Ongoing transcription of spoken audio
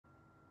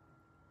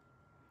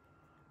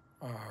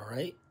All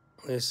right,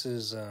 this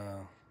is a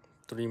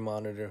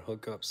 3-monitor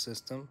hookup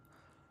system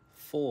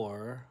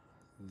for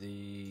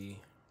the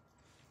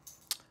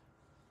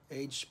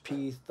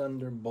HP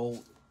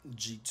Thunderbolt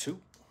G2.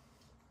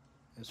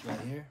 This right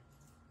here,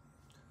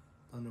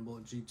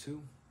 Thunderbolt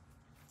G2,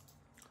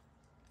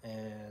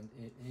 and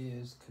it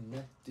is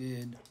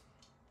connected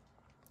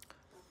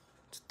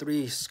to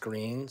 3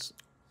 screens.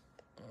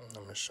 I'm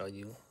going to show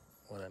you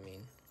what I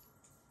mean.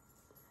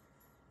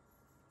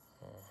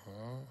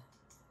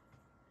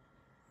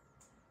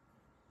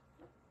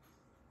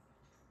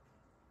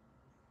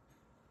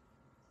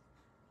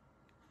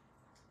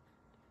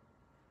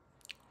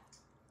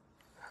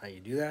 How you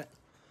do that,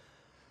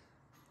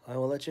 I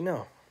will let you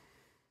know.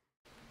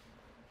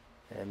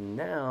 And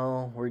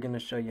now we're going to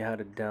show you how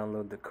to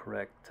download the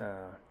correct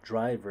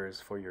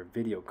drivers for your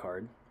video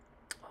card.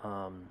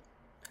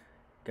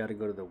 Got to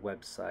go to the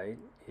website.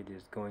 It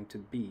is going to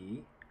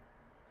be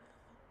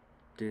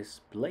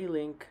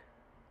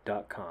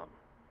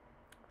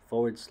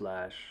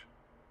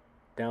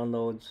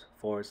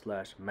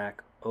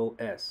displaylink.com/downloads/Mac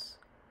OS,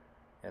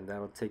 and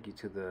that'll take you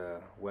to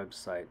the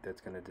website that's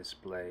going to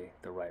display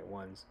the right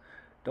ones.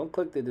 Don't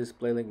click the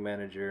display link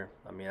manager.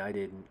 I mean, I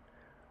didn't.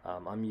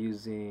 I'm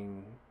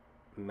using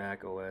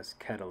Mac OS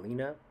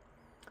Catalina.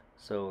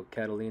 So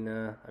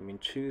Catalina, I mean,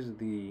 choose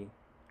the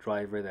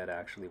driver that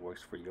actually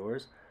works for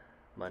yours.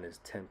 Mine is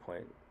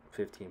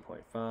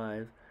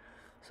 10.15.5.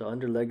 So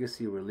under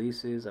legacy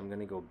releases, I'm going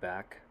to go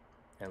back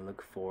and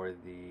look for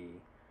the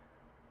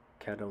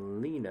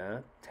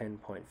Catalina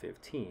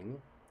 10.15,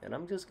 and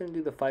I'm just going to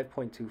do the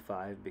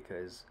 5.25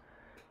 because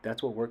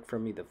that's what worked for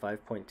me. The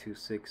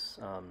 5.26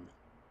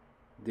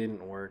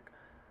 didn't work.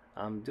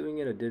 I'm doing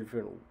it a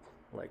different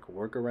like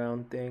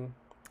workaround thing,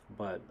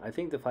 but I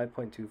think the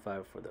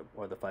 5.25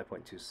 or the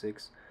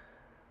 5.26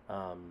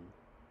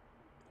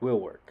 will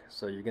work.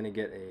 So you're going to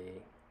get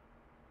a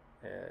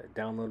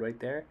download right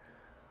there.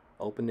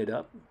 Open it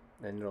up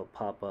and it'll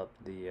pop up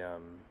the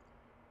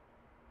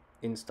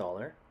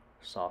installer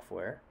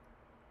software.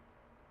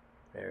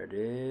 There it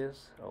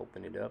is.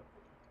 Open it up.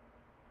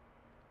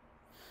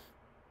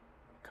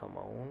 Come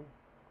on.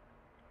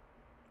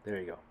 There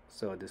you go.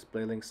 So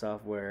DisplayLink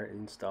software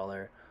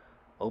installer.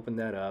 Open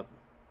that up.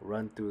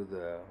 Run through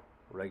the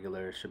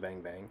regular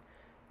shebang bang,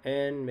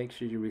 and make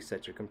sure you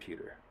reset your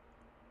computer.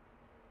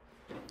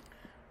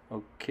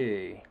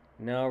 Okay.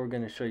 Now we're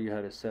going to show you how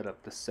to set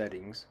up the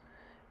settings.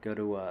 Go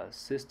to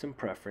System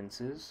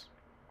Preferences,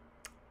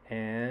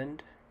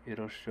 and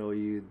it'll show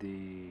you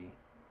the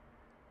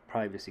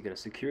privacy. Go to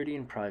Security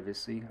and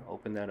Privacy,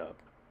 open that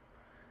up.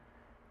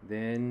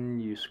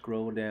 Then you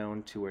scroll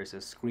down to where it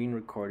says Screen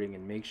Recording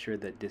and make sure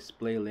that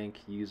Display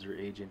Link User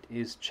Agent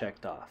is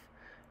checked off.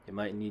 You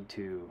might need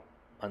to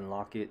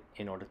unlock it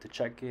in order to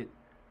check it,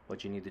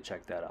 but you need to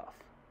check that off.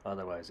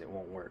 Otherwise, it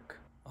won't work.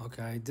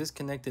 Okay, I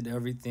disconnected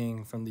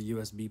everything from the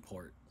USB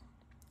port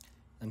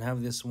and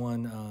have this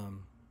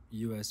one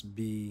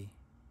USB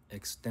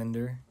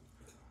extender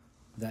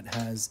that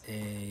has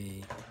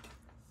a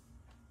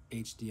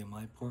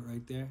HDMI port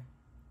right there.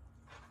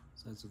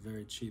 So it's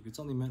very cheap. It's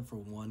only meant for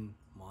one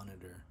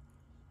monitor.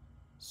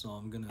 So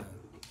I'm gonna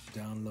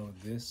download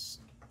this.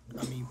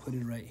 Let me put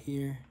it right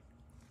here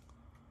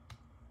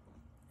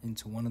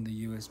into one of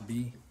the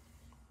USB,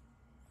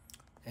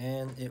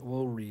 and it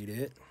will read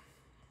it.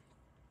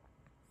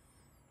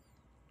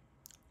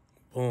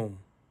 Boom.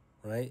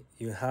 Right?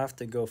 You have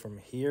to go from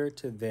here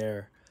to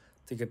there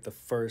to get the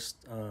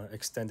first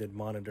extended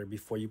monitor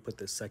before you put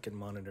the second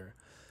monitor.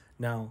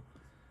 Now,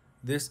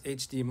 this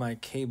HDMI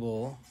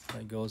cable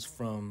that goes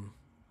from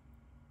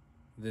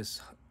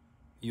this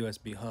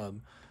USB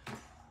hub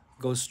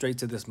goes straight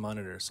to this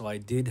monitor. So I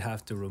did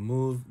have to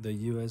remove the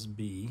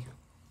USB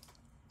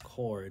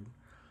cord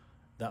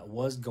that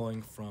was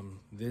going from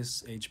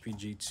this HP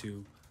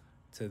G2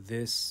 to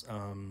this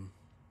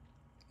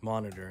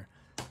monitor,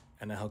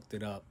 and I hooked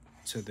it up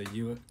to the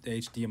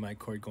HDMI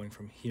cord going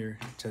from here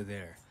to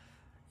there.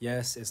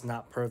 Yes, it's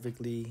not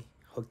perfectly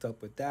hooked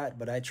up with that,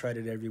 but I tried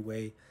it every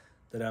way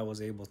that I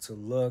was able to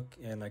look,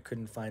 and I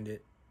couldn't find a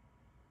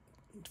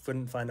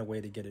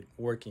way to get it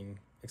working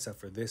except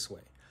for this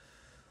way.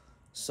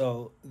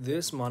 So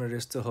this monitor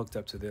is still hooked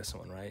up to this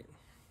one, right?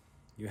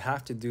 You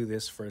have to do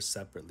this first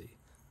separately,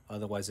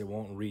 otherwise it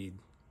won't read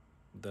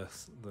the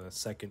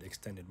second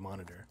extended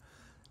monitor.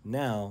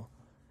 Now,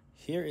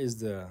 here is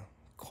the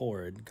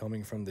cord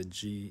coming from the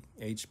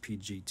HP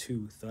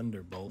G2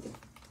 Thunderbolt.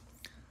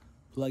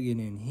 Plug it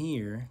in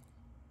here.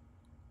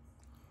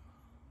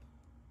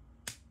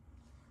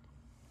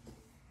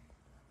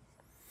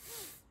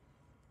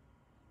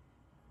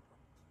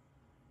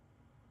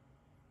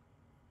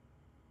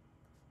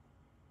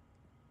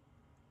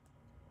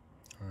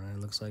 All right,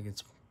 looks like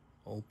it's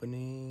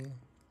opening.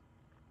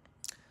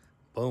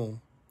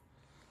 Boom.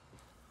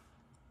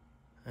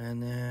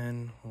 And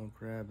then we'll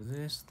grab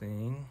this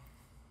thing.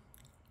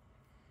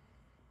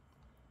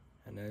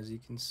 And as you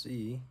can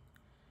see,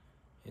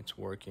 it's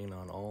working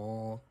on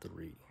all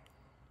 3.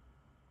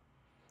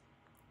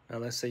 Now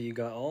let's say you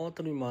got all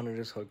 3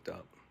 monitors hooked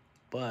up,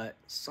 but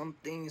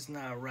something's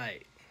not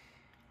right.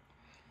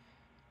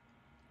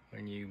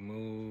 when you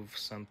move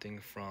something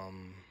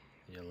from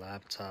your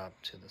laptop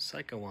to the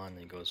second one,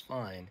 it goes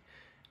fine,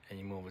 and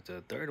you move it to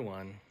the third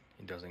one,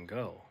 it doesn't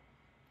go.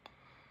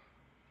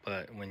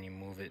 But when you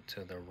move it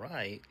to the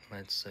right,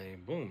 let's say,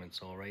 boom,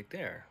 it's all right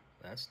there.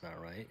 That's not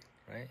right,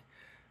 right?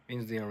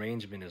 Means the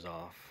arrangement is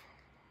off.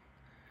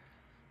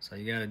 So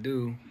you gotta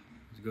do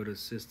is go to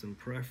System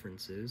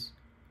Preferences,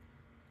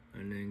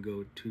 and then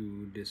go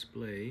to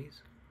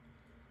Displays,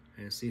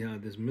 and see how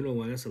this middle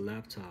one, that's a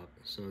laptop.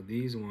 So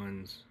these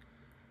ones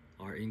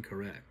are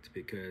incorrect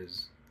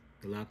because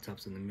the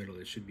laptop's in the middle,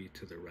 it should be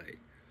to the right.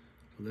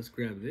 So let's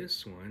grab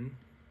this one.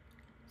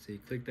 See,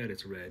 click that,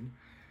 it's red.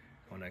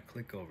 When I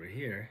click over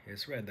here,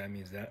 it's red. That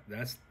means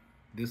that's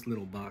this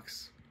little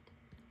box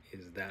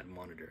is that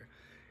monitor.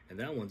 And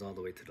that one's all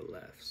the way to the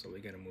left. So we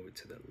gotta move it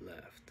to the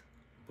left.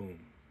 Boom.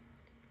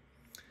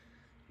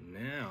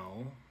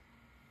 Now,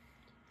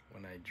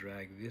 when I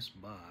drag this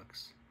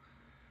box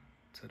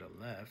to the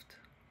left,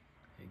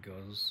 it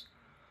goes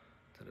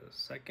to the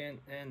second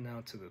and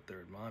now to the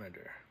third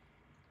monitor.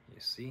 You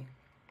see?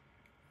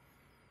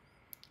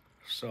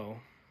 So,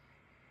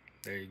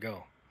 there you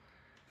go.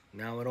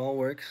 Now it all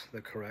works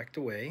the correct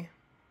way.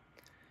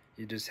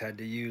 You just had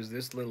to use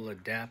this little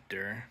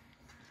adapter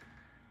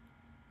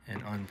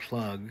and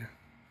unplug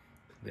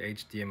the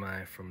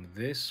HDMI from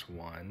this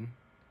one.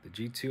 The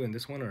G2 and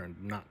this one are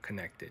not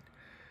connected.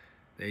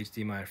 The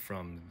HDMI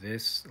from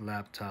this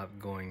laptop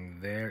going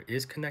there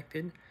is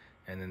connected,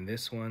 and then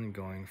this one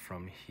going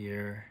from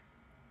here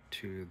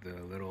to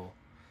the little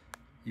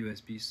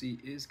USB-C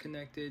is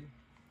connected,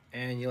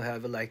 and you'll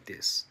have it like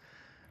this.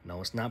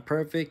 No, it's not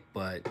perfect,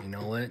 but you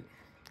know what?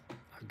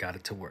 I've got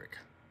it to work.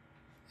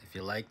 If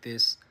you like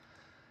this,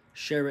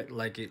 share it,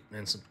 like it,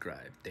 and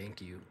subscribe.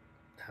 Thank you.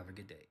 Have a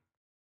good day.